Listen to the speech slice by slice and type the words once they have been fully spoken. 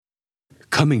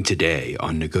Coming today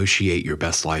on Negotiate Your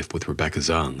Best Life with Rebecca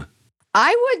Zung.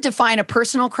 I would define a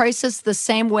personal crisis the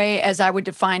same way as I would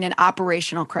define an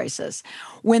operational crisis.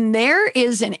 When there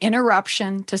is an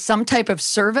interruption to some type of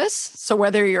service, so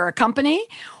whether you're a company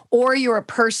or you're a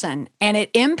person, and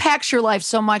it impacts your life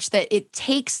so much that it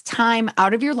takes time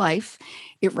out of your life,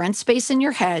 it rents space in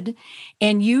your head,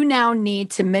 and you now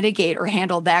need to mitigate or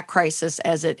handle that crisis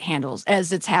as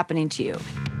it's happening to you.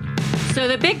 So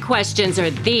the big questions are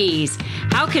these.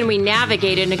 How can we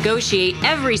navigate and negotiate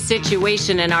every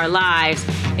situation in our lives,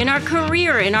 in our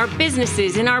career, in our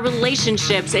businesses, in our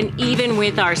relationships, and even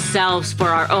with ourselves for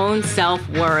our own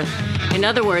self-worth? In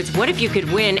other words, what if you could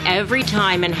win every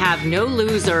time and have no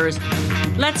losers?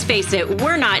 Let's face it,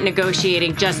 we're not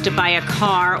negotiating just to buy a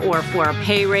car or for a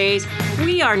pay raise.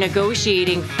 We are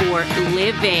negotiating for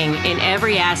living in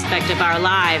every aspect of our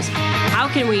lives. How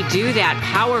can we do that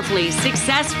powerfully,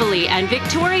 successfully, and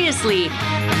victoriously?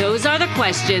 Those are the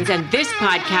questions, and this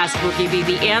podcast will give you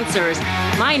the answers.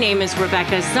 My name is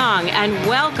Rebecca Zung, and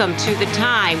welcome to the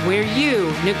time where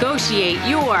you negotiate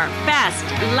your best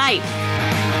life.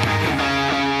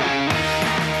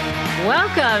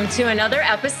 Welcome to another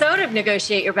episode of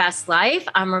Negotiate Your Best Life.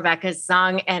 I'm Rebecca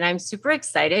Zung, and I'm super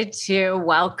excited to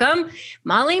welcome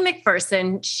Molly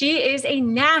McPherson. She is a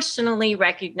nationally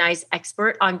recognized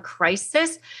expert on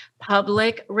crisis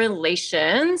public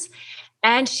relations.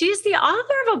 And she's the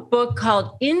author of a book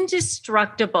called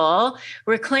Indestructible: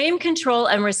 Reclaim Control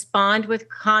and Respond with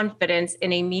Confidence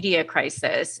in a Media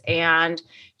Crisis. And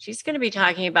she's going to be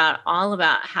talking all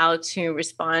about how to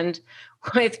respond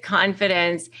with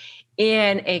confidence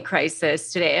in a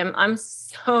crisis today. I'm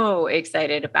so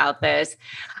excited about this.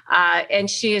 And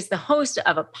she is the host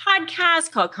of a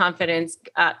podcast called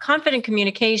Confident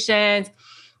Communications.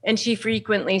 And she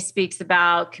frequently speaks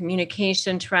about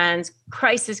communication trends,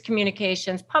 crisis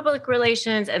communications, public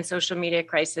relations, and social media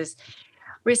crisis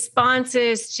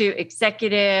responses to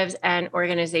executives and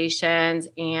organizations.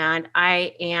 And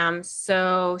I am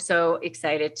so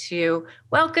excited to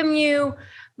welcome you,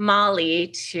 Molly,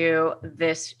 to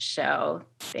this show.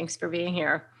 Thanks for being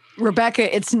here.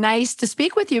 Rebecca, it's nice to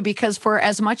speak with you because for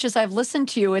as much as I've listened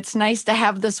to you, it's nice to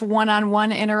have this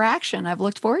one-on-one interaction. I've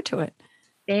looked forward to it.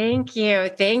 Thank you.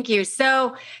 Thank you.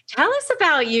 So tell us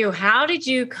about you. How did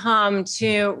you come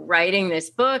to writing this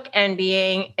book and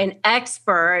being an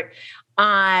expert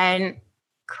on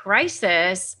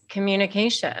crisis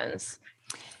communications?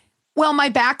 Well, my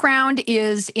background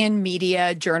is in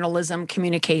media, journalism,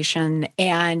 communication,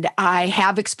 and I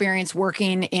have experience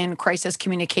working in crisis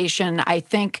communication. I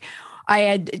think I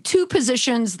had two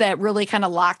positions that really kind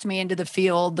of locked me into the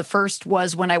field. The first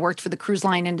was when I worked for the cruise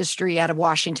line industry out of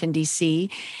Washington, D.C.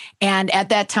 And at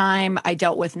that time, I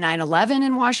dealt with 9/11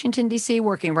 in Washington, D.C.,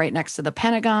 working right next to the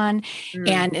Pentagon.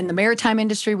 And in the maritime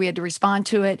industry, we had to respond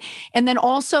to it. And then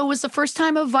also was the first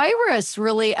time a virus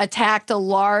really attacked a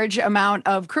large amount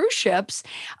of cruise ships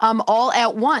all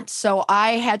at once. So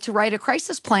I had to write a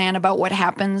crisis plan about what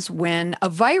happens when a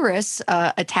virus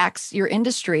attacks your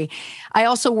industry. I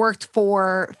also worked for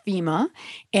FEMA,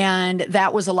 and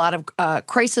that was a lot of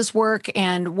crisis work.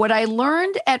 And what I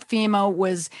learned at FEMA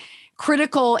was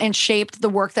critical and shaped the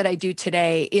work that I do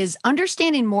today is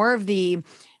understanding more of the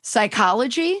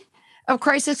psychology of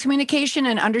crisis communication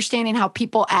and understanding how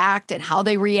people act and how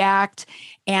they react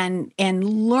and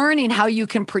learning how you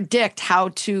can predict how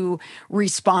to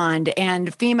respond.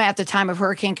 And FEMA at the time of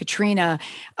Hurricane Katrina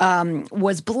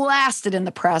was blasted in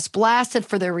the press, blasted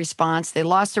for their response. They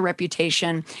lost their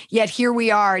reputation. Yet here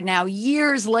we are now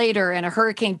years later, and a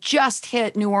hurricane just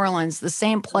hit New Orleans, the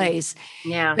same place.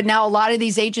 Yeah. But now a lot of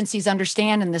these agencies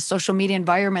understand in this social media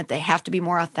environment, they have to be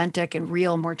more authentic and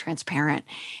real, more transparent.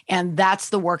 And that's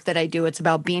the work that I do. It's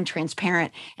about being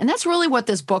transparent. And that's really what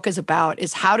this book is about,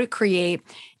 is how to create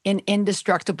an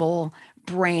indestructible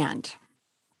brand.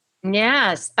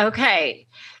 Yes. Okay.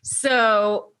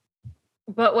 So,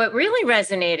 but what really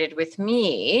resonated with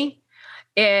me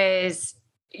is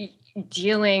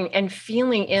dealing and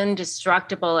feeling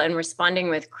indestructible and responding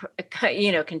with,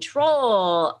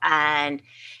 control and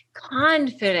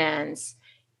confidence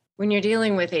when you're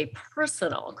dealing with a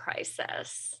personal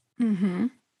crisis. Mm-hmm.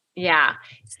 Yeah.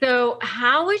 So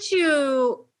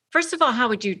first of all, how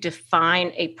would you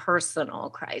define a personal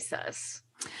crisis?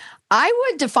 I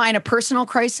would define a personal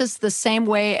crisis the same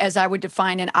way as I would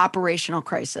define an operational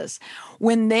crisis.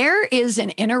 When there is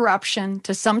an interruption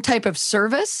to some type of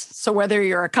service, so whether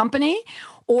you're a company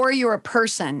or you're a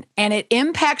person, and it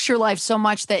impacts your life so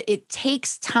much that it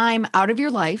takes time out of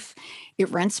your life, it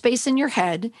rents space in your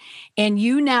head, and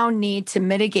you now need to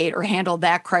mitigate or handle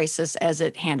that crisis as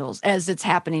it's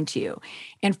happening to you.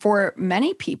 And for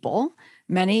many people,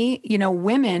 many,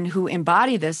 women who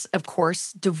embody this, of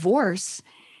course, divorce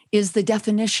is the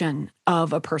definition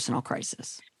of a personal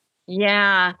crisis.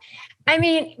 Yeah. I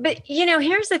mean, but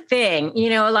here's the thing,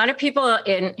 a lot of people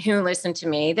who listen to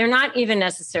me, they're not even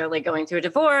necessarily going through a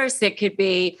divorce. It could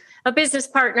be a business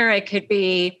partner. It could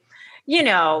be,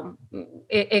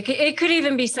 it could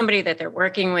even be somebody that they're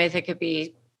working with. It could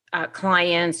be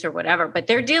clients or whatever, but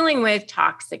they're dealing with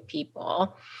toxic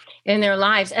people in their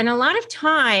lives. And a lot of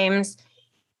times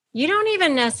you don't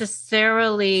even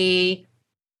necessarily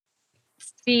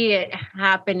see it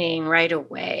happening right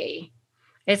away.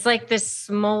 It's like this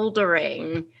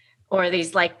smoldering or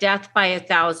these like death by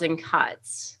 1,000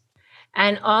 cuts.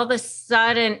 And all of a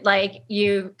sudden, like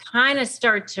you kind of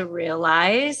start to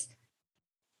realize,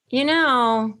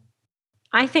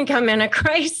 I think I'm in a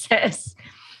crisis,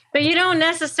 but you don't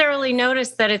necessarily notice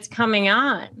that it's coming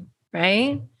on,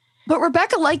 right? But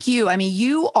Rebecca, like you, I mean,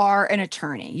 you are an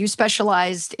attorney. You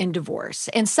specialized in divorce,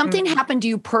 and something happened to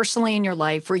you personally in your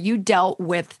life where you dealt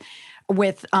with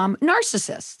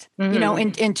narcissist,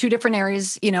 in two different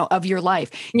areas, of your life.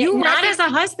 Not as a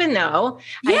husband, though.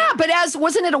 Yeah, but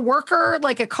wasn't it a worker,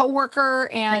 like a coworker?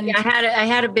 And I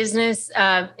had a business.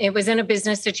 It was in a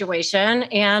business situation,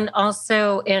 and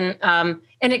also in an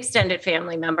extended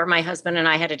family member. My husband and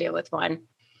I had to deal with one.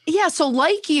 Yeah. So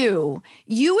like you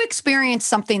experienced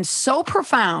something so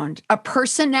profound, a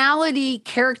personality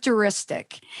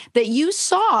characteristic that you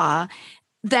saw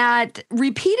that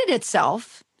repeated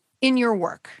itself in your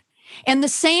work. And the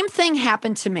same thing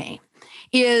happened to me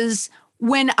is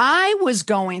when I was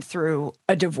going through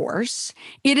a divorce,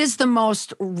 it is the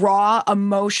most raw,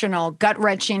 emotional,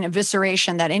 gut-wrenching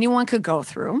evisceration that anyone could go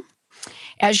through,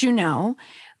 as you know.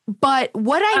 But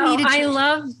what I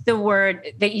love the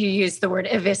word that you use, the word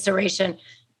evisceration.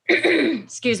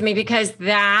 Excuse me, because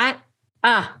that,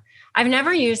 I've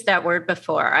never used that word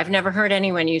before. I've never heard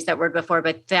anyone use that word before,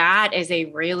 but that is a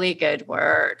really good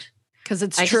word. Because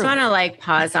it's true. I just want to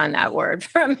pause on that word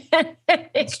for a minute.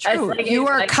 It's true. You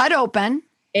are cut open.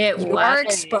 You are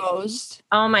exposed.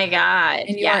 Oh my God.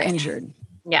 And you are injured.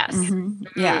 Yes.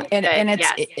 Mm-hmm. Yeah. And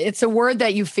it's a word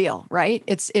that you feel, right?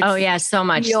 It's so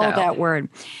much feel so. That word.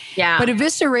 Yeah. But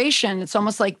evisceration, it's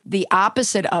almost like the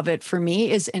opposite of it for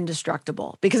me is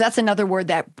indestructible, because that's another word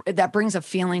that brings a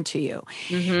feeling to you.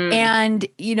 Mm-hmm. And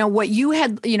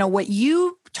what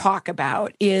you talk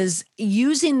about is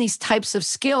using these types of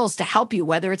skills to help you,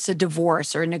 whether it's a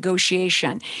divorce or a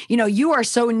negotiation. You are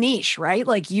so niche, right?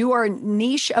 Like you are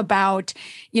niche about,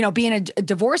 being a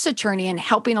divorce attorney and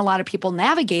helping a lot of people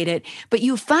navigate it. But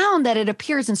you found that it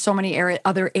appears in so many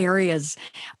other areas,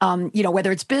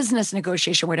 whether it's business,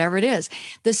 negotiation, whatever it is.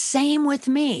 The same with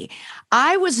me.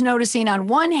 I was noticing on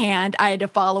one hand, I had to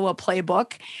follow a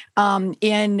playbook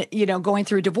in going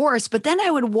through divorce, but then I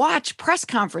would watch press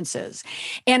conferences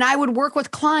and I would work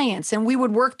with clients and we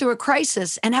would work through a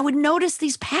crisis and I would notice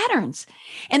these patterns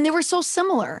and they were so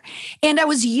similar. And I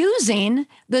was using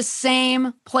the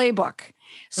same playbook.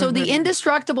 So the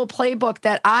indestructible playbook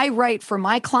that I write for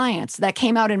my clients that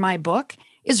came out in my book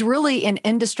is really an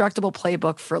indestructible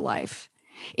playbook for life.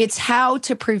 It's how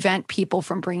to prevent people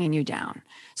from bringing you down.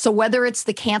 So whether it's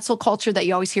the cancel culture that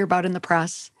you always hear about in the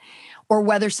press, or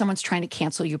whether someone's trying to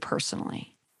cancel you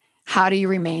personally, how do you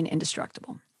remain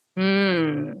indestructible?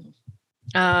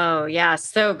 Oh, yeah.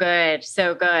 So good.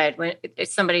 So good. When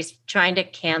somebody's trying to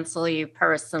cancel you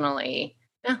personally,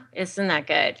 isn't that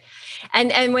good?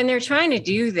 And when they're trying to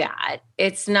do that,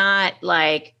 it's not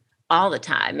like all the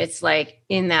time. It's like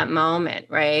in that moment,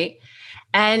 right?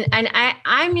 And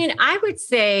I mean, I would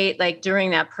say like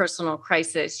during that personal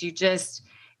crisis,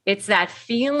 it's that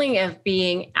feeling of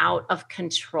being out of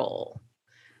control.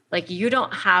 Like you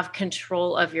don't have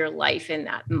control of your life in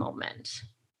that moment,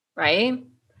 right?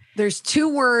 There's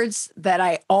two words that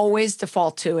I always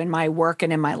default to in my work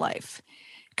and in my life: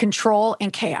 control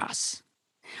and chaos.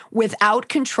 Without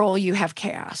control, you have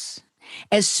chaos.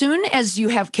 As soon as you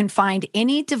can find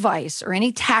any device or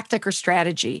any tactic or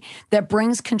strategy that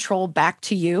brings control back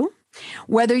to you,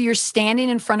 whether you're standing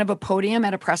in front of a podium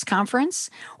at a press conference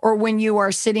or when you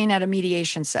are sitting at a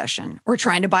mediation session or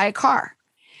trying to buy a car,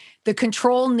 the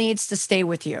control needs to stay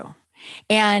with you.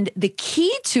 And the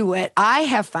key to it, I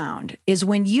have found, is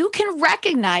when you can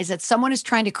recognize that someone is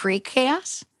trying to create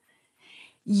chaos,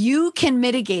 you can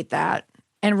mitigate that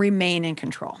and remain in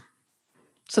control.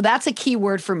 So that's a key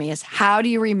word for me, is how do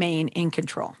you remain in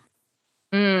control?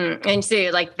 And so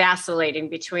you're like vacillating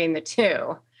between the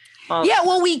two.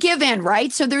 Well, we give in,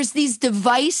 right? So there's these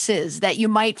devices that you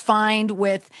might find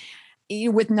with,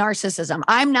 with narcissism.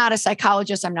 I'm not a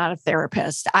psychologist. I'm not a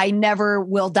therapist. I never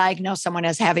will diagnose someone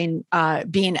as having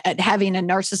having a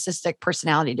narcissistic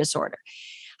personality disorder.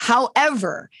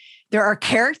 However, there are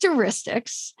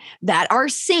characteristics that are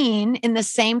seen in the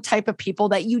same type of people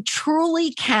that you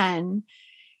truly can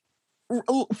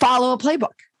follow a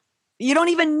playbook. You don't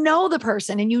even know the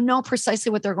person and you know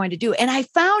precisely what they're going to do. And I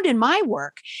found in my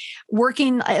work,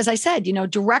 working, as I said,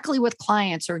 directly with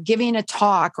clients or giving a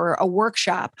talk or a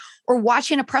workshop or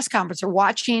watching a press conference or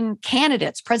watching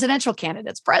candidates, presidential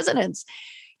candidates, presidents,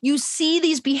 you see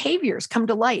these behaviors come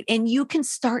to light and you can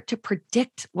start to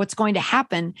predict what's going to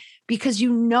happen because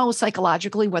you know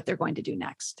psychologically what they're going to do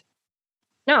next.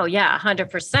 No, yeah,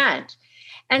 100%.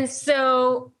 And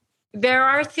so there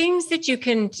are things that you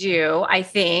can do, I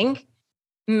think,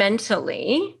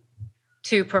 mentally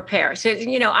to prepare. So,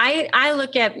 I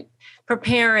look at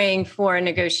preparing for a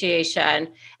negotiation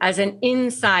as an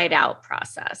inside out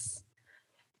process,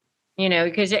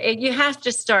 because you have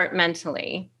to start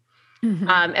mentally. Mm-hmm.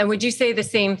 And would you say the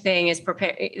same thing is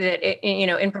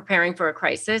in preparing for a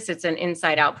crisis, it's an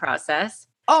inside out process?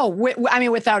 Oh,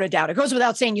 without a doubt. It goes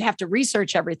without saying you have to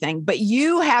research everything, but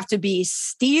you have to be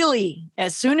steely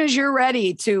as soon as you're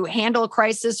ready to handle a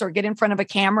crisis or get in front of a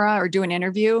camera or do an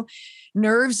interview.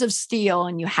 Nerves of steel,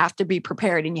 and you have to be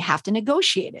prepared and you have to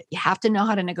negotiate it. You have to know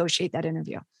how to negotiate that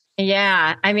interview.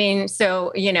 Yeah. I mean,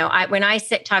 so, when I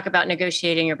talk about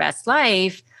negotiating your best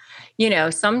life,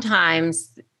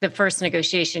 sometimes the first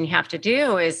negotiation you have to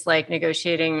do is like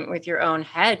negotiating with your own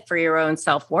head for your own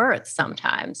self-worth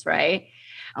sometimes, right?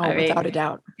 Oh, without a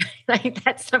doubt. Like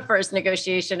that's the first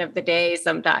negotiation of the day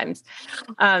sometimes.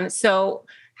 So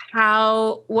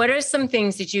what are some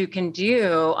things that you can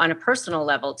do on a personal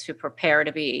level to prepare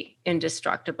to be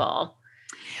indestructible?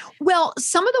 Well,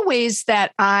 some of the ways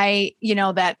that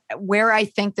where I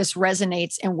think this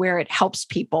resonates and where it helps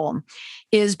people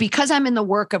is because I'm in the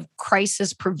work of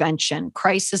crisis prevention,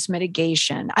 crisis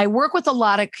mitigation. I work with a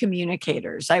lot of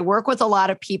communicators. I work with a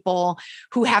lot of people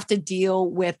who have to deal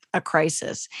with a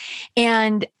crisis.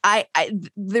 And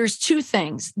there's two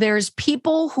things. There's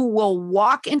people who will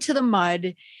walk into the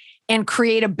mud and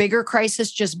create a bigger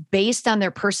crisis just based on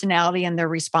their personality and their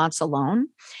response alone.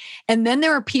 And then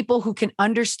there are people who can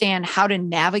understand how to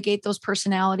navigate those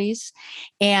personalities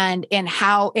and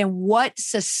what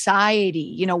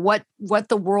society, what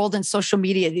the world and social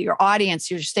media, your audience,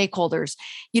 your stakeholders,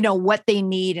 what they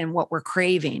need and what we're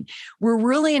craving. We're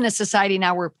really in a society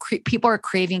now where people are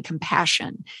craving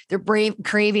compassion. They're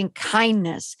craving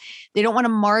kindness. They don't want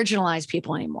to marginalize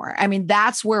people anymore. I mean,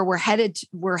 that's where we're headed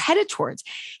towards.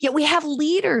 Yet we have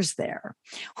leaders there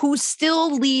who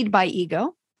still lead by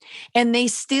ego. And they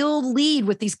still lead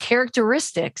with these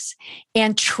characteristics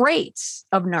and traits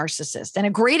of narcissists. And a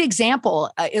great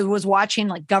example, it was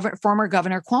watching former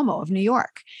Governor Cuomo of New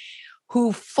York,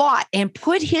 who fought and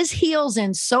put his heels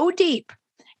in so deep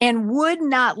and would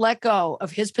not let go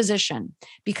of his position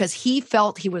because he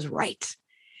felt he was right.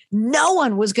 No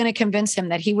one was going to convince him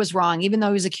that he was wrong, even though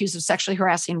he was accused of sexually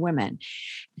harassing women.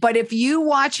 But if you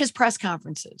watch his press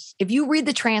conferences, if you read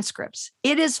the transcripts,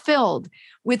 it is filled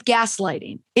with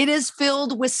gaslighting. It is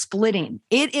filled with splitting.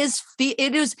 It is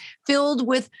filled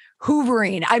with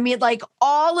hoovering. I mean, like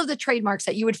all of the trademarks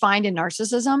that you would find in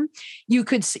narcissism, you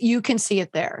can see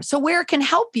it there. So where it can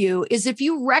help you is if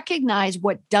you recognize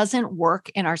what doesn't work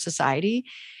in our society,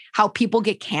 how people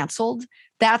get canceled,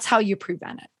 that's how you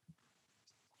prevent it.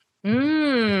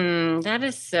 That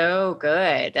is so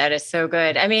good. That is so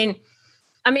good. I mean,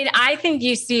 I think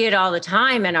you see it all the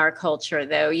time in our culture,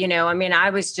 though. I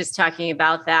was just talking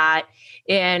about that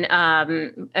in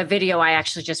a video I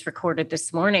actually just recorded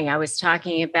this morning. I was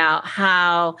talking about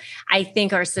how I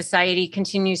think our society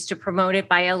continues to promote it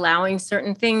by allowing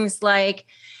certain things like,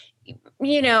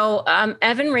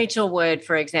 Evan Rachel Wood,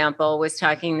 for example, was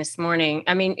talking this morning.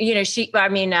 I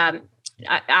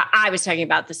was talking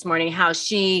about this morning how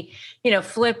she,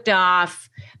 flipped off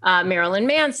Marilyn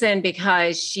Manson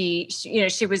because she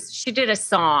did a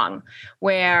song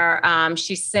where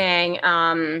she sang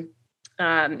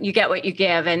 "You Get What You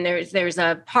Give," and there's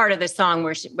a part of the song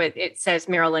where it says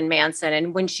Marilyn Manson,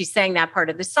 and when she sang that part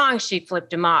of the song, she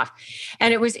flipped him off,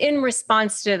 and it was in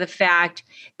response to the fact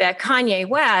that Kanye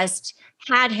West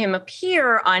had him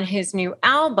appear on his new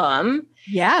album.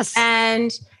 Yes,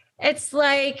 and it's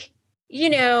like,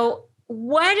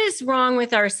 what is wrong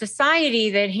with our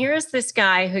society that here's this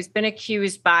guy who's been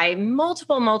accused by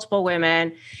multiple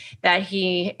women that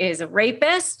he is a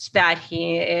rapist, that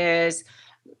he is,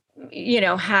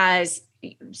 has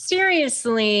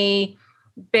seriously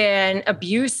been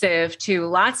abusive to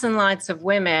lots and lots of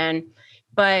women,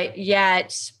 but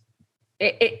yet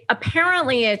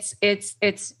apparently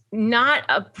it's not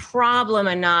a problem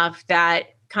enough that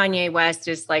Kanye West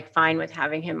is like fine with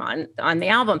having him on the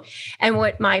album. And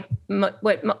what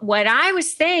I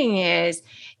was saying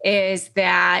is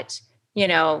that, you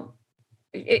know,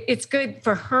 it's good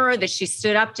for her that she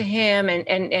stood up to him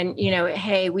and, you know,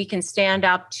 hey, we can stand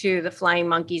up to the flying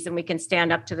monkeys and we can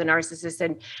stand up to the narcissist,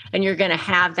 and you're going to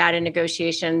have that in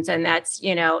negotiations. And that's,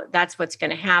 you know, that's what's going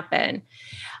to happen.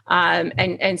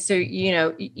 And so, you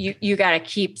know, you got to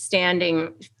keep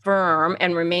standing firm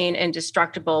and remain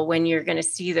indestructible when you're going to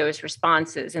see those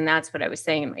responses. And that's what I was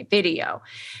saying in my video.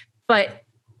 But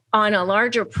on a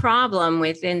larger problem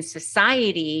within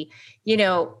society, you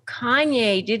know,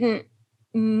 Kanye didn't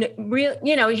he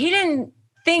didn't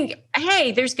think,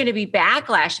 hey, there's going to be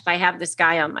backlash if I have this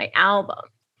guy on my album.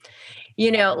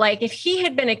 You know, like if he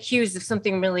had been accused of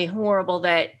something really horrible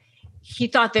that he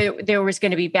thought that there was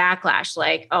going to be backlash,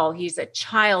 like, oh, he's a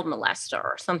child molester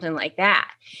or something like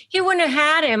that, he wouldn't have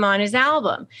had him on his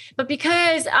album. But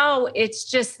because, oh, it's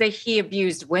just that he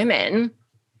abused women,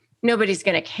 nobody's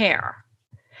going to care.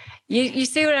 You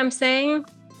see what I'm saying?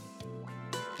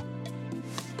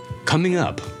 Coming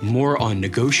up, more on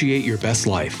Negotiate Your Best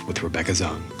Life with Rebecca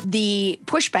Zung. The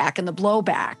pushback and the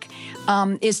blowback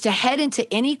is to head into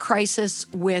any crisis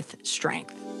with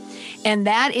strength. And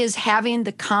that is having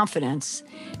the confidence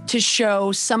to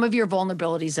show some of your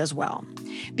vulnerabilities as well.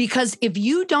 Because if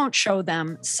you don't show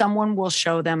them, someone will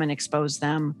show them and expose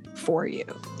them for you.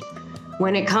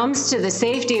 When it comes to the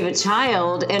safety of a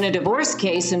child in a divorce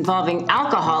case involving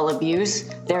alcohol abuse,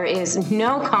 there is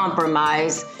no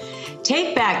compromise.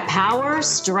 Take back power,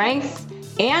 strength,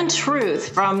 and truth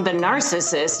from the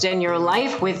narcissist in your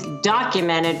life with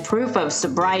documented proof of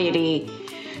sobriety.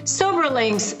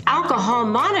 SoberLink's alcohol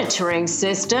monitoring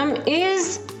system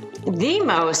is the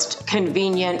most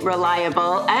convenient,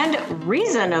 reliable, and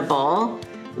reasonable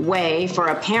way for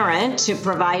a parent to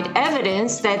provide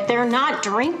evidence that they're not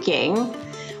drinking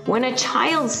when a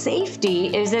child's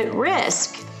safety is at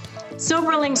risk.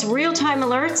 SoberLink's real-time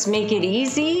alerts make it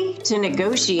easy to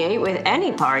negotiate with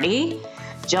any party.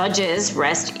 Judges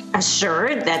rest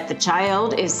assured that the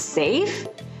child is safe.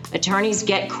 Attorneys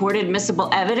get court-admissible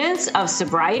evidence of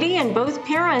sobriety, and both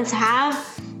parents have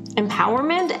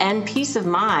empowerment and peace of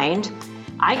mind.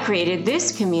 I created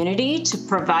this community to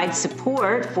provide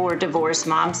support for divorced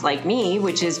moms like me,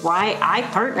 which is why I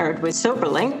partnered with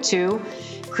SoberLink to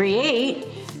create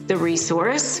the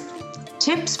resource,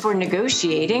 Tips for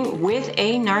Negotiating with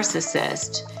a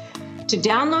Narcissist. To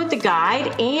download the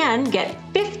guide and get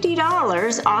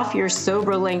 $50 off your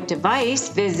SoberLink device,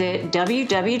 visit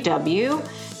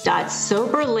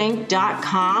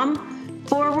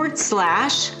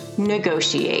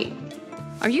www.soberlink.com/negotiate.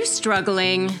 Are you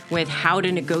struggling with how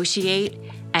to negotiate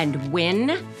and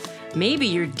win? Maybe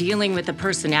you're dealing with a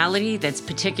personality that's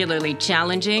particularly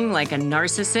challenging, like a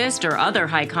narcissist or other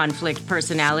high conflict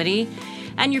personality,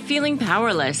 and you're feeling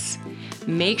powerless.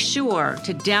 Make sure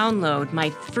to download my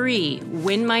free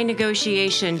Win My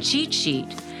Negotiation cheat sheet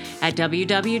at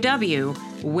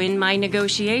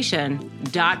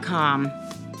www.winmynegotiation.com.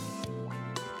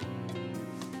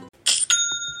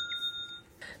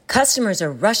 Customers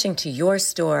are rushing to your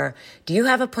store. Do you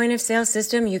have a point of sale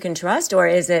system you can trust, or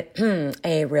is it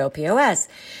a real POS?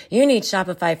 You need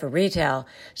Shopify for retail.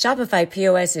 Shopify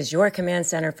POS is your command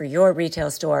center for your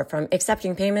retail store, from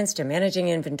accepting payments to managing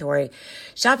inventory.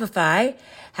 Shopify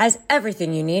has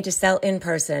everything you need to sell in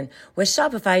person. With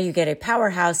Shopify, you get a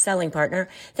powerhouse selling partner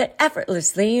that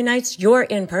effortlessly unites your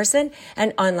in-person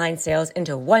and online sales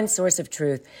into one source of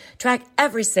truth. Track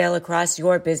every sale across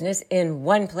your business in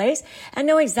one place and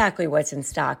know exactly what's in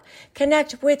stock.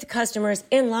 Connect with customers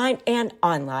in line and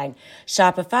online.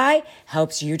 Shopify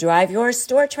helps you drive your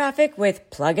store traffic with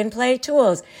plug-and-play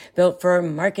tools built for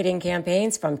marketing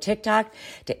campaigns from TikTok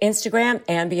to Instagram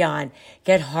and beyond.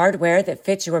 Get hardware that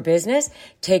fits your business.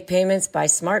 Take payments by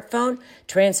smartphone,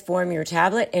 transform your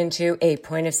tablet into a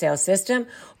point-of-sale system,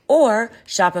 or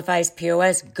Shopify's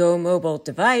POS Go mobile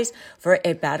device for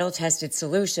a battle-tested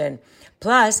solution.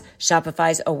 Plus,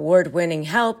 Shopify's award-winning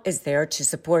help is there to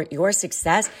support your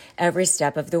success every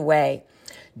step of the way.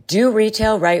 Do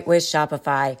retail right with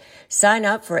Shopify. Sign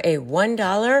up for a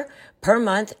 $1 per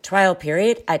month trial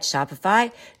period at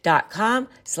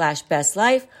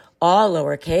shopify.com/bestlife, all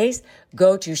lowercase.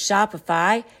 Go to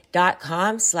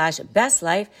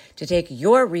shopify.com/bestlife to take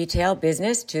your retail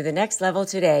business to the next level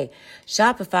today.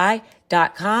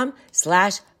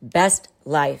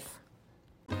 Shopify.com/bestlife.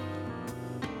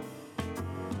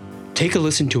 Take a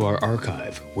listen to our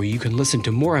archive, where you can listen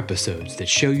to more episodes that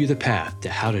show you the path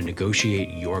to how to negotiate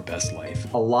your best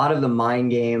life. A lot of the mind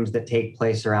games that take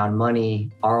place around money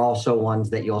are also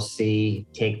ones that you'll see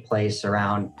take place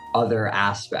around other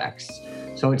aspects.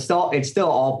 So it's still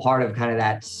all part of kind of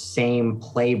that same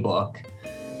playbook.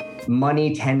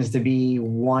 Money tends to be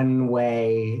one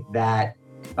way that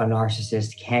a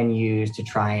narcissist can use to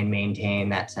try and maintain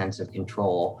that sense of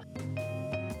control.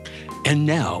 And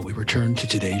now we return to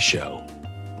today's show.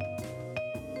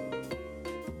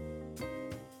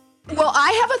 Well,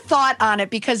 I have a thought on it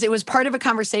because it was part of a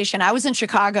conversation. I was in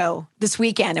Chicago this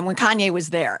weekend, and when Kanye was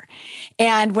there,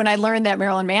 and when I learned that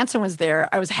Marilyn Manson was there,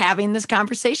 I was having this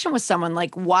conversation with someone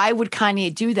like, why would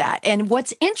Kanye do that? And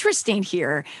what's interesting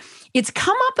here, it's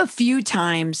come up a few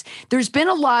times. There's been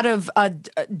a lot of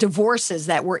divorces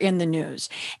that were in the news.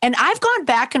 And I've gone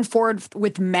back and forth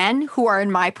with men who are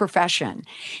in my profession.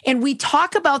 And we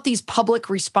talk about these public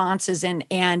responses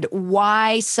and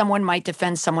why someone might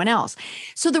defend someone else.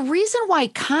 So the reason why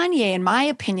Kanye, in my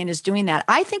opinion, is doing that,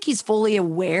 I think he's fully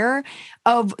aware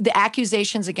of the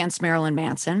accusations against Marilyn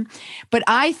Manson. But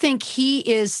I think he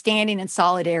is standing in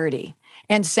solidarity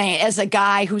and saying, as a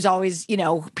guy who's always,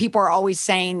 people are always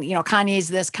saying, Kanye's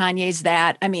this, Kanye's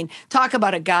that. I mean, talk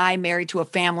about a guy married to a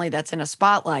family that's in a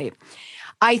spotlight.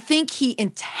 I think he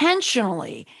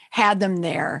intentionally had them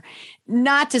there,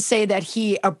 not to say that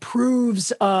he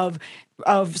approves of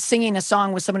singing a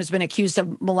song with someone who's been accused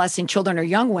of molesting children or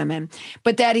young women,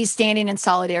 but that he's standing in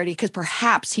solidarity because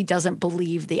perhaps he doesn't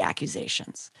believe the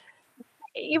accusations.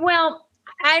 Well,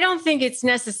 I don't think it's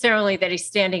necessarily that he's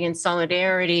standing in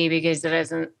solidarity because it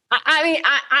doesn't.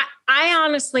 I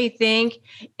honestly think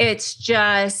it's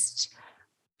just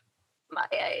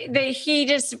that he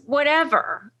just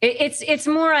whatever. It's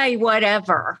more a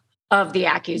whatever of the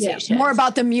accusation. Yeah, more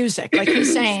about the music, like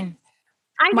he's saying.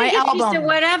 I my think it's album. Just a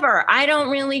whatever. I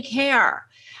don't really care.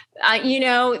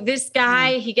 This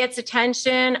guy, he gets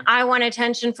attention. I want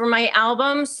attention for my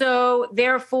album, so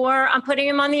therefore I'm putting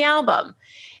him on the album.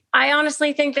 I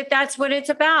honestly think that that's what it's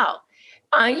about.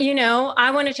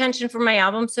 I want attention for my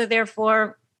album, so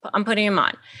therefore I'm putting him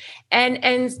on. And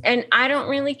I don't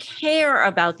really care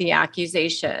about the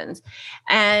accusations.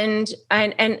 And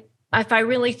if I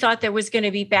really thought there was going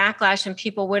to be backlash and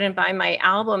people wouldn't buy my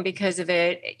album because of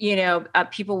it,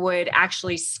 people would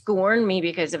actually scorn me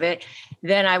because of it,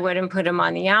 then I wouldn't put him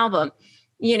on the album.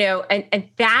 And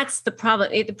that's the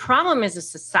problem. The problem is a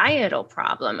societal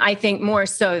problem, I think, more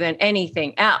so than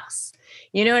anything else.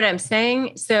 You know what I'm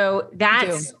saying? So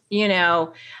that's,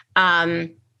 and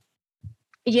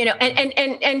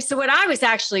so what I was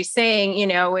actually saying,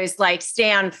 is like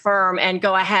stand firm and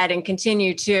go ahead and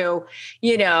continue to,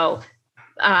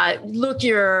 look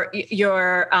your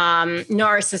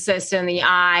narcissist in the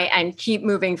eye and keep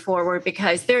moving forward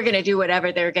because they're going to do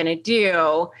whatever they're going to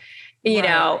do.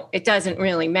 It doesn't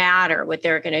really matter what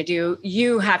they're going to do.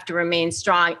 You have to remain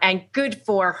strong, and good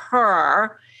for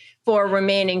her for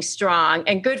remaining strong,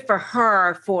 and good for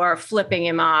her for flipping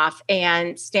him off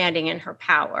and standing in her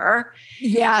power.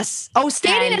 Yes. Oh,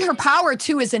 standing in her power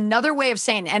too is another way of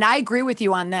saying, and I agree with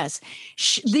you on this.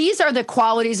 These are the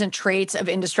qualities and traits of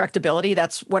indestructibility.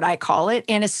 That's what I call it.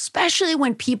 And especially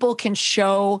when people can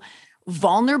show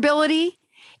vulnerability,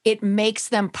 it makes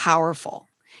them powerful.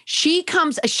 She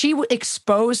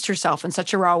exposed herself in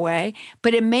such a raw way,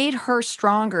 but it made her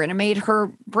stronger and it made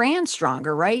her brand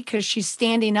stronger, right? Because she's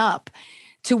standing up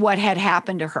to what had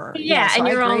happened to her. Yeah, so and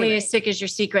you're only as sick as your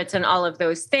secrets and all of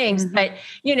those things. Mm-hmm. But,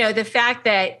 the fact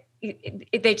that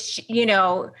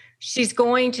she's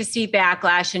going to see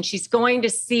backlash and she's going to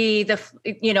see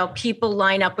people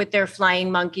line up with their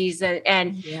flying monkeys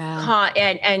and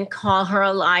call her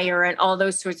a liar and all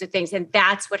those sorts of things. And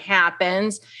that's what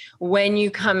happens when you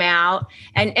come out.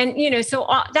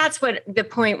 That's what the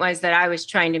point was that I was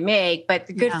trying to make, but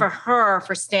good for her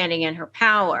for standing in her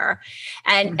power.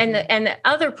 And the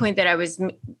other point that I was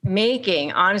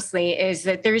making, honestly, is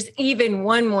that there's even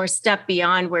one more step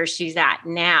beyond where she's at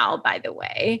now, by the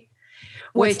way.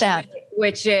 Which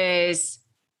is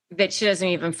that she doesn't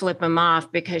even flip him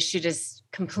off because she just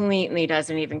completely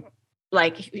doesn't even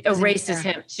erases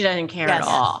him. She doesn't care at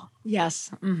all.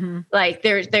 Yes. Mm-hmm.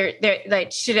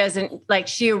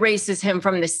 She erases him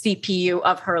from the CPU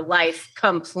of her life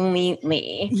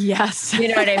completely. Yes. You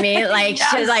know what I mean?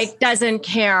 She doesn't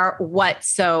care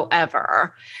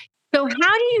whatsoever. So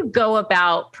how do you go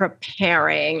about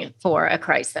preparing for a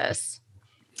crisis?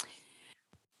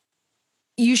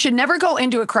 You should never go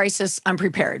into a crisis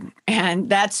unprepared. And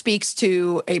that speaks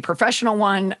to a professional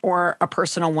one or a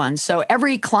personal one. So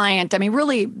every client,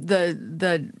 really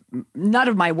the nut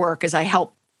of my work is I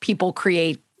help people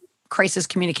create crisis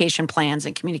communication plans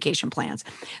and communication plans.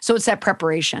 So it's that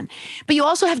preparation. But you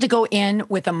also have to go in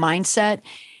with a mindset,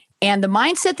 and the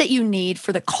mindset that you need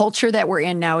for the culture that we're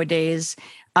in nowadays,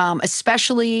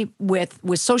 especially with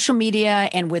social media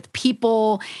and with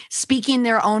people speaking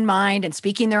their own mind and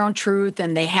speaking their own truth,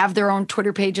 and they have their own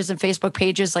Twitter pages and Facebook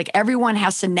pages. Like, everyone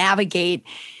has to navigate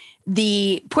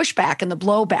the pushback and the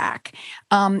blowback,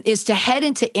 is to head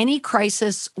into any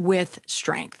crisis with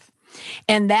strength.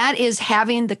 And that is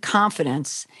having the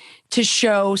confidence to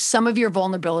show some of your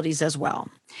vulnerabilities as well.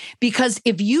 Because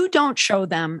if you don't show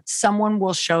them, someone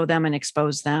will show them and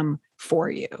expose them for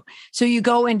you. So you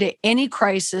go into any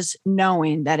crisis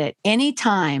knowing that at any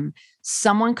time,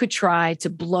 someone could try to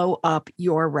blow up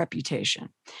your reputation,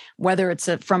 whether it's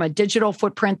from a digital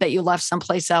footprint that you left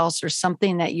someplace else or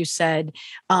something that you said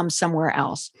somewhere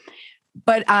else.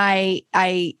 But I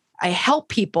help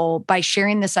people by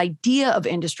sharing this idea of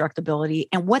indestructibility.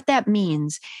 And what that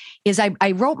means is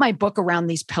I wrote my book around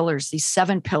these pillars, these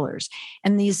 7 pillars.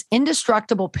 And these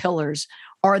indestructible pillars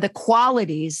are the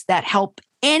qualities that help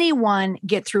anyone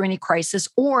get through any crisis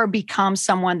or become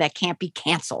someone that can't be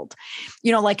canceled.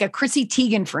 You know, like a Chrissy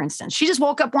Teigen, for instance. She just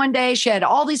woke up one day, she had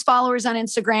all these followers on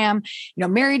Instagram, you know,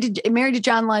 married to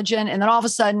John Legend. And then all of a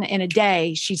sudden in a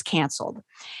day, she's canceled.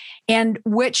 And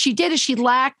what she did is she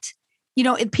lacked, you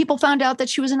know, people found out that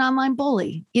she was an online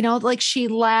bully, you know, like she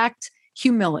lacked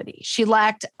humility. She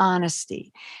lacked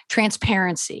honesty,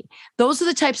 transparency. Those are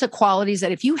the types of qualities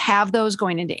that if you have those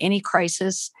going into any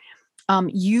crisis,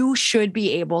 you should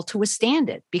be able to withstand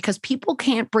it, because people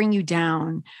can't bring you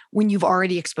down when you've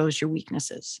already exposed your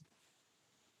weaknesses.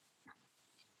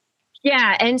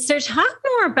 Yeah. And so talk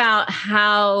more about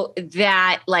how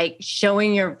that, like,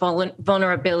 showing your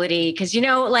vulnerability, because, you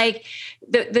know, like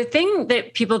the thing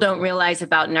that people don't realize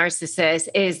about narcissists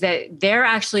is that they're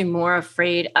actually more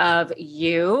afraid of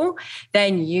you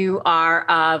than you are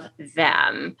of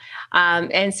them.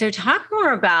 And so talk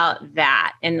more about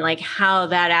that and like how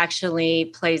that actually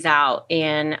plays out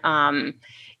in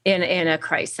a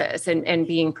crisis and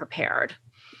being prepared.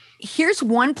 Here's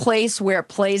one place where it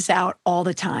plays out all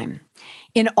the time.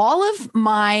 In all of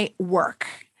my work,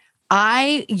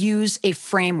 I use a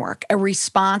framework, a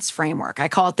response framework. I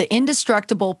call it the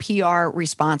indestructible PR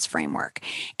response framework.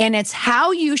 And it's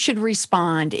how you should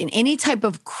respond in any type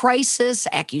of crisis,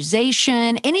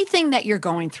 accusation, anything that you're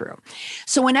going through.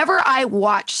 So whenever I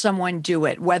watch someone do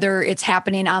it, whether it's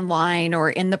happening online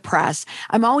or in the press,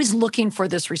 I'm always looking for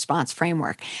this response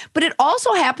framework. But it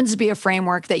also happens to be a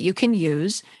framework that you can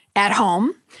use at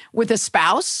home, with a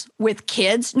spouse, with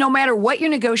kids. No matter what you're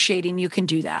negotiating, you can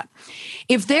do that.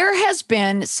 If there has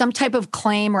been some type of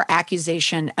claim or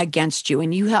accusation against you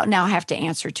and you now have to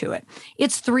answer to it,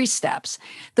 it's 3 steps.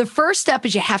 The first step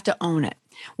is you have to own it.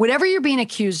 Whatever you're being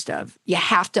accused of, you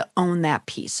have to own that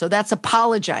piece. So that's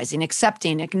apologizing,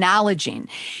 accepting, acknowledging,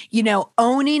 you know,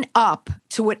 owning up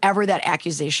to whatever that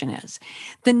accusation is.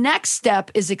 The next step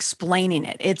is explaining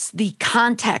it. It's the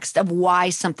context of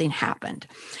why something happened.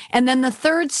 And then the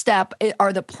third step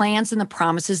are the plans and the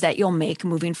promises that you'll make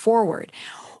moving forward.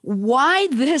 Why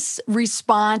this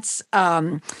response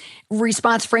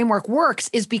framework works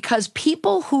is because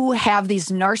people who have these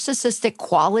narcissistic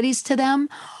qualities to them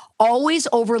always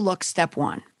overlook step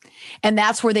 1. And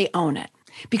that's where they own it.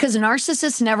 Because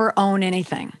narcissists never own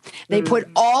anything. They put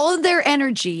all of their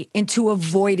energy into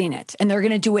avoiding it, and they're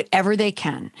going to do whatever they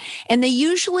can. And they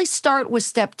usually start with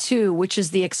step 2, which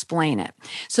is the explain it.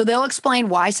 So they'll explain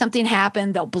why something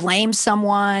happened. They'll blame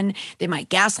someone. They might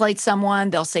gaslight someone.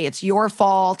 They'll say it's your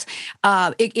fault.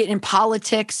 In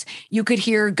politics, you could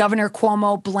hear Governor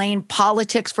Cuomo blame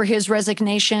politics for his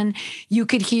resignation. You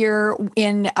could hear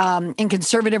in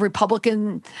conservative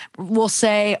Republican will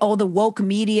say, oh, the woke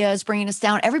media is bringing us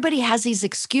down. Everybody has these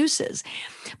excuses.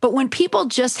 But when people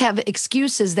just have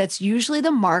excuses, that's usually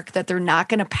the mark that they're not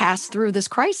going to pass through this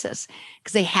crisis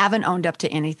because they haven't owned up to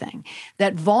anything.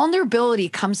 That vulnerability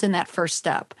comes in that first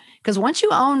step. Because once you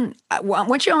own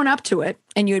up to it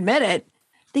and you admit it,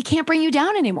 they can't bring you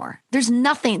down anymore. There's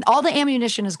nothing. All the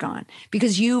ammunition is gone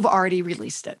because you've already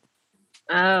released it.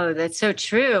 Oh, that's so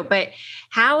true. But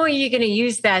how are you going to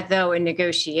use that, though, in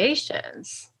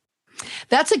negotiations?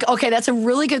 That's a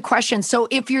really good question. So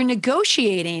if you're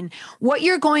negotiating, what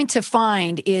you're going to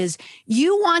find is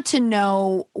you want to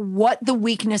know what the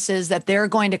weakness is that they're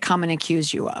going to come and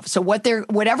accuse you of. So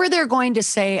whatever they're going to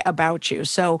say about you.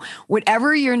 So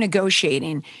whatever you're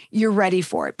negotiating, you're ready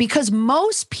for it. Because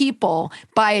most people,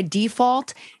 by a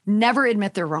default, never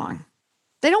admit they're wrong.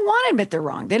 They don't want to admit they're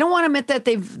wrong. They don't want to admit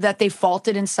that they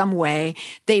faulted in some way.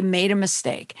 They made a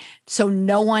mistake. So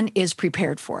no one is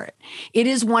prepared for it. It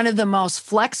is one of the most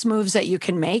flex moves that you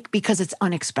can make because it's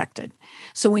unexpected.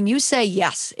 So when you say,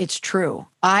 yes, it's true,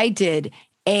 I did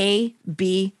A,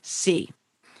 B, C,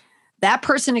 that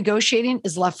person negotiating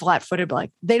is left flat-footed.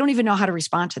 Like they don't even know how to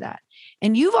respond to that.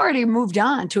 And you've already moved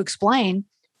on to explain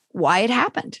why it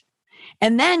happened.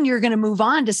 And then you're going to move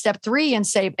on to step 3 and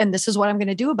say, and this is what I'm going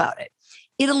to do about it.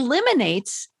 It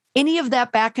eliminates any of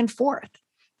that back and forth.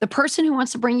 The person who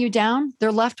wants to bring you down,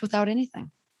 they're left without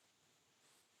anything.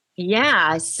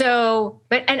 Yeah. So,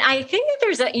 and I think that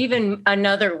there's even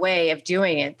another way of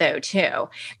doing it though, too,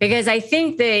 because I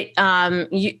think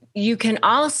that you can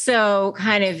also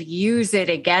kind of use it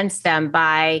against them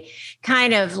by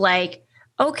kind of like,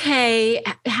 okay,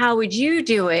 how would you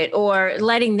do it? Or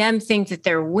letting them think that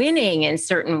they're winning in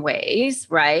certain ways,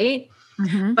 right?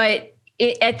 Mm-hmm. But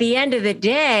at the end of the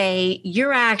day,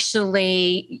 you're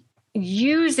actually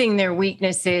using their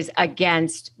weaknesses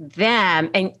against them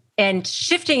and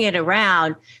shifting it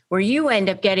around where you end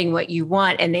up getting what you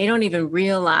want and they don't even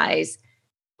realize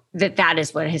that that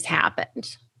is what has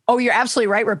happened. Oh, you're absolutely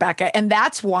right, Rebecca. And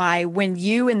that's why when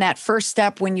you, in that first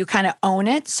step, when you kind of own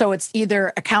it, so it's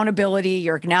either accountability,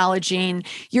 you're acknowledging,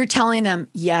 you're telling them,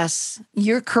 yes,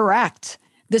 you're correct.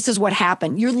 This is what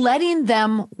happened. You're letting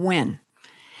them win.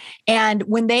 And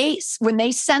when they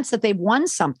sense that they've won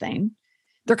something,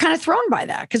 they're kind of thrown by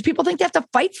that because people think they have to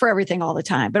fight for everything all the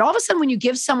time. But all of a sudden, when you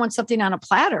give someone something on a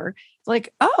platter, it's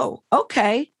like, oh,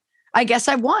 okay, I guess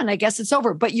I won. I guess it's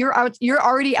over. But you're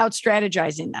already out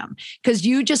strategizing them because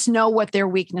you just know what their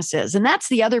weakness is. And that's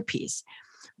the other piece.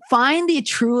 Find the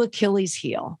true Achilles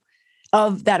heel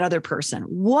of that other person.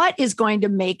 What is going to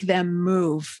make them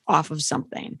move off of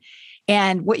something?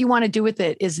 And what you want to do with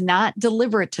it is not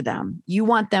deliver it to them. You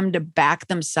want them to back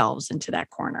themselves into that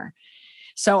corner.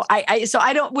 So I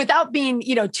don't, without being,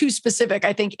 too specific,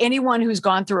 I think anyone who's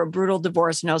gone through a brutal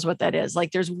divorce knows what that is.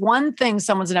 Like there's one thing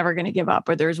someone's never going to give up,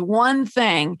 or there's one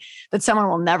thing that someone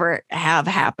will never have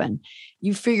happen.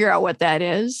 You figure out what that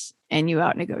is and you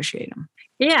out negotiate them.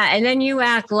 Yeah. And then you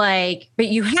act like, but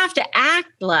you have to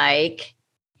act like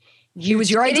it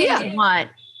was your idea.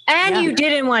 You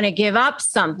didn't want to give up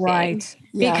something. Right.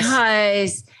 Yes.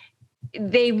 Because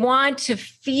they want to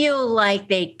feel like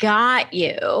they got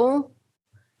you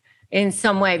in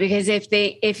some way. Because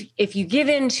if you give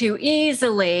in too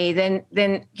easily, then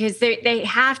because they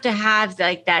have to have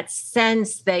like that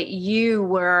sense that you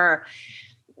were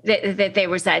that there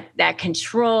was that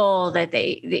control, that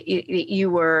you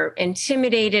were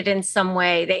intimidated in some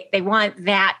way. They want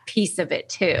that piece of it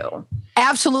too.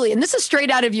 Absolutely. And this is straight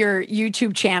out of your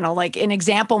YouTube channel. Like an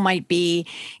example might be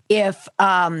if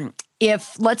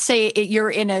let's say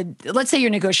you're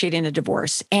negotiating a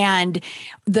divorce and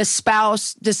the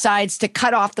spouse decides to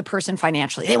cut off the person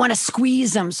financially. They want to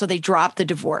squeeze them so they drop the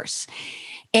divorce.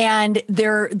 And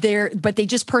but they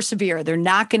just persevere. They're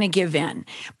not going to give in.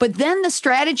 But then the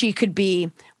strategy could be,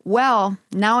 well,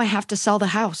 now I have to sell the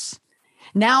house.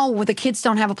 Now the kids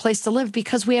don't have a place to live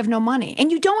because we have no money.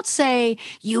 And you don't say,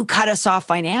 you cut us off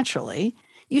financially.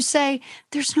 You say,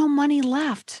 there's no money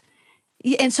left.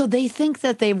 And so they think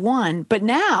that they've won, but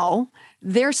now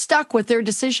they're stuck with their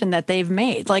decision that they've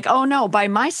made. Like, oh no, by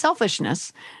my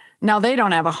selfishness, now they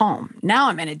don't have a home. Now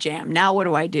I'm in a jam. Now what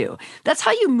do I do? That's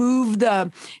how you move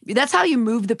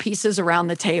the pieces around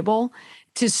the table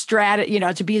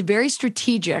to be very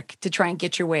strategic to try and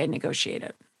get your way and negotiate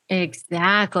it.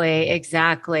 Exactly. It's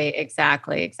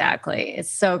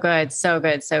so good, so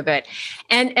good, so good.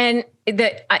 And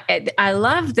I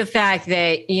love the fact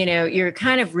that, you're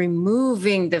kind of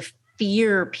removing the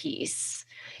fear piece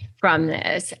from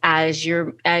this as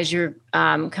you're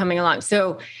coming along.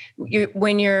 So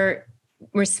when you're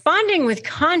responding with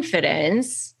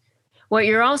confidence, what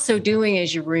you're also doing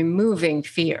is you're removing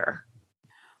fear.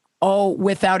 Oh,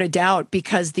 without a doubt,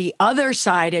 because the other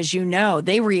side, as you know,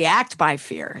 they react by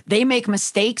fear. They make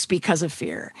mistakes because of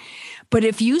fear. But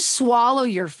if you swallow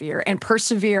your fear and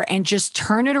persevere and just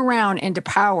turn it around into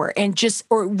power and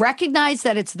or recognize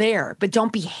that it's there, but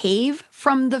don't behave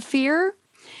from the fear,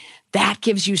 that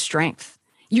gives you strength.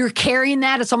 You're carrying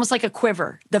that. It's almost like a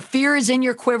quiver. The fear is in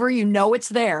your quiver. You know it's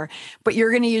there, but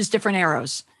you're going to use different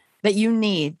arrows that you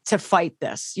need to fight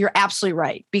this. You're absolutely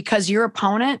right, because your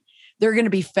opponent, they're going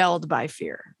to be felled by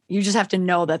fear. You just have to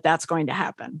know that that's going to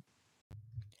happen.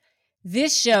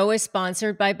 This show is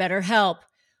sponsored by BetterHelp.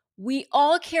 We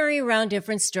all carry around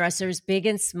different stressors, big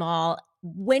and small.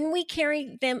 When we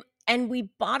carry them and we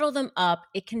bottle them up,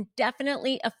 it can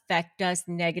definitely affect us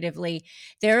negatively.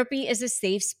 Therapy is a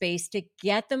safe space to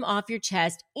get them off your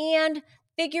chest, and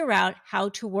figure out how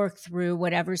to work through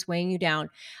whatever's weighing you down.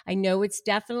 I know it's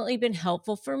definitely been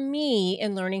helpful for me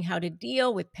in learning how to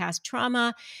deal with past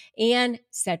trauma and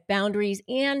set boundaries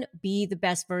and be the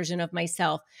best version of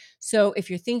myself. So if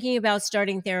you're thinking about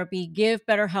starting therapy, give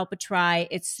BetterHelp a try.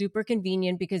 It's super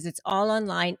convenient because it's all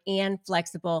online and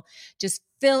flexible. Just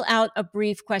fill out a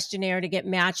brief questionnaire to get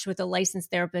matched with a licensed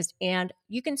therapist, and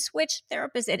you can switch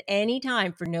therapists at any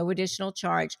time for no additional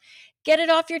charge. Get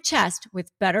it off your chest with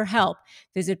BetterHelp.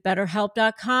 Visit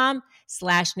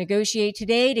BetterHelp.com/negotiate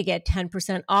today to get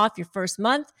 10% off your first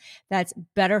month. That's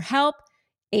BetterHelp,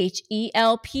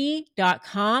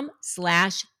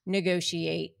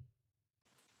 HELP.com/negotiate.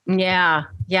 Yeah.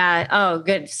 Yeah. Oh,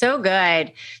 good. So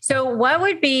good. So what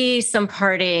would be some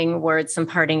parting words, some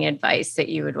parting advice that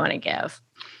you would want to give?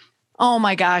 Oh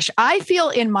my gosh. I feel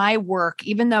in my work,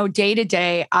 even though day to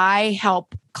day, I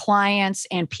help clients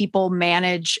and people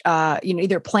manage,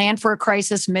 either plan for a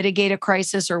crisis, mitigate a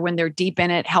crisis, or when they're deep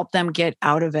in it, help them get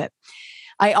out of it.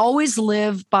 I always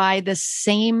live by the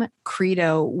same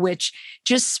credo, which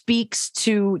just speaks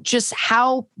to just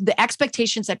how the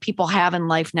expectations that people have in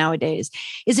life nowadays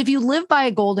is if you live by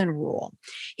a golden rule,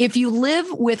 if you live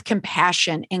with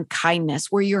compassion and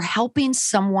kindness, where you're helping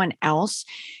someone else,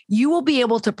 you will be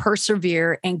able to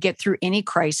persevere and get through any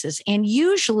crisis. And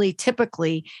usually,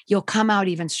 typically, you'll come out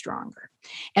even stronger.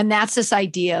 And that's this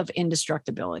idea of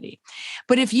indestructibility.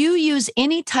 But if you use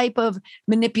any type of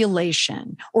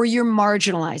manipulation or you're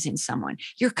marginalizing someone,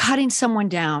 you're cutting someone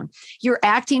down, you're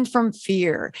acting from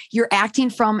fear, you're acting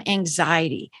from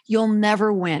anxiety, you'll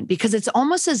never win, because it's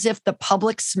almost as if the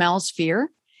public smells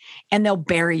fear and they'll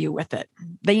bury you with it.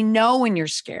 They know when you're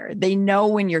scared, they know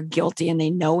when you're guilty, and they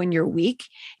know when you're weak,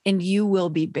 and you will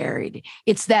be buried.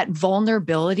 It's that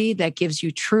vulnerability that gives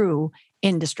you true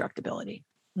indestructibility.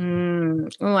 Oh,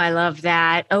 I love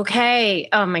that. Okay.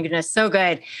 Oh my goodness. So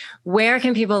good. Where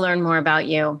can people learn more about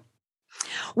you?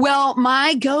 Well,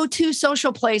 my go-to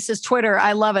social place is Twitter.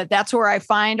 I love it. That's where I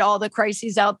find all the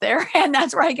crises out there. And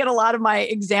that's where I get a lot of my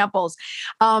examples.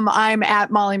 I'm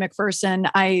at Molly McPherson.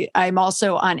 I'm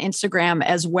also on Instagram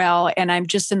as well. And I'm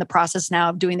just in the process now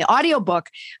of doing the audiobook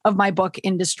of my book,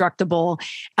 Indestructible.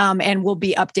 And we'll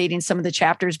be updating some of the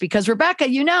chapters because, Rebecca,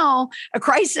 a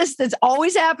crisis that's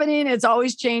always happening. It's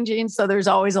always changing. So there's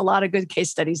always a lot of good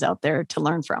case studies out there to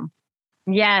learn from.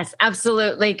 Yes,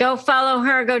 absolutely. Go follow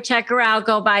her, go check her out,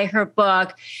 go buy her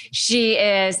book. She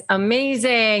is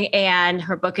amazing. And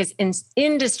her book is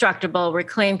Indestructible,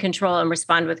 Reclaim Control and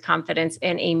Respond with Confidence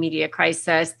in a Media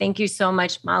Crisis. Thank you so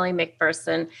much, Molly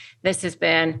McPherson. This has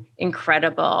been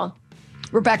incredible.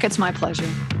 Rebecca, it's my pleasure.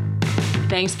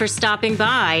 Thanks for stopping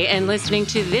by and listening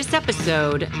to this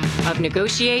episode of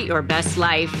Negotiate Your Best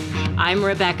Life. I'm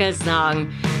Rebecca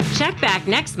Zung. Check back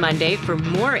next Monday for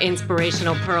more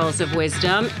inspirational pearls of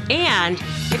wisdom. And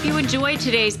if you enjoyed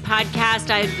today's podcast,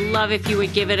 I'd love if you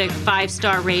would give it a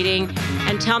 5-star rating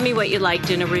and tell me what you liked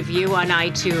in a review on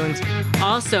iTunes.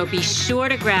 Also, be sure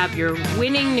to grab your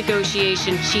winning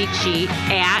negotiation cheat sheet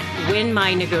at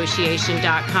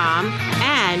winmynegotiation.com.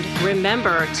 And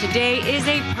remember, today is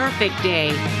a perfect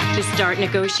day to start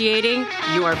negotiating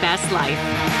your best life.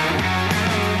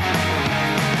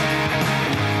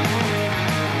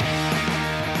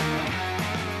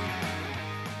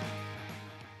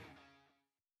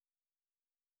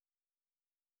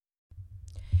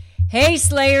 Hey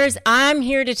Slayers, I'm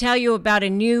here to tell you about a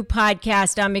new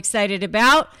podcast I'm excited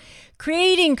about,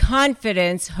 Creating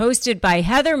Confidence, hosted by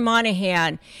Heather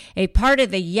Monahan, a part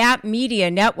of the Yap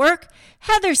Media Network.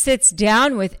 Heather sits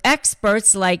down with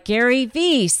experts like Gary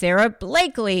Vee, Sarah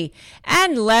Blakely,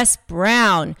 and Les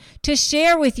Brown to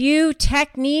share with you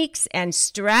techniques and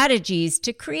strategies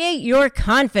to create your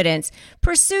confidence,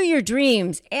 pursue your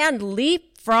dreams, and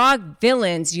leapfrog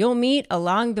villains you'll meet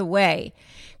along the way.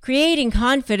 Creating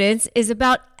Confidence is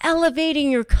about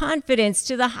elevating your confidence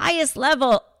to the highest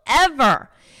level ever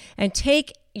and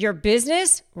take your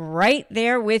business right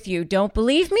there with you. Don't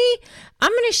believe me?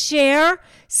 I'm going to share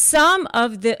some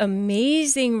of the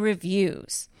amazing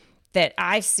reviews that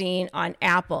I've seen on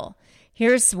Apple.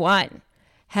 Here's one.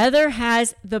 Heather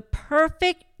has the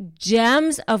perfect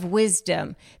gems of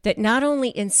wisdom that not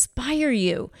only inspire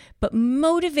you, but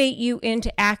motivate you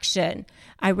into action.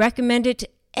 I recommend it to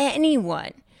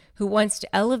anyone who wants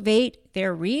to elevate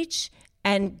their reach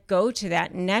and go to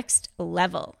that next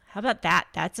level. How about that?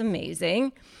 That's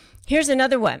amazing. Here's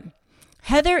another one.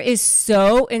 Heather is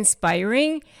so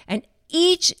inspiring, and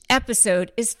each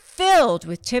episode is filled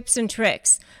with tips and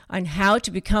tricks on how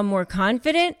to become more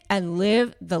confident and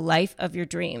live the life of your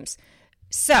dreams.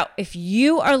 So if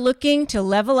you are looking to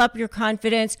level up your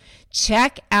confidence,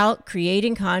 check out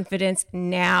Creating Confidence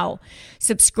now.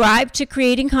 Subscribe to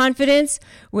Creating Confidence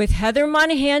with Heather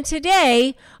Monahan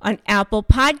today on Apple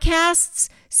Podcasts,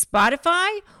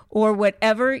 Spotify, or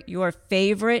whatever your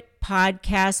favorite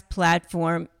podcast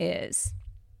platform is.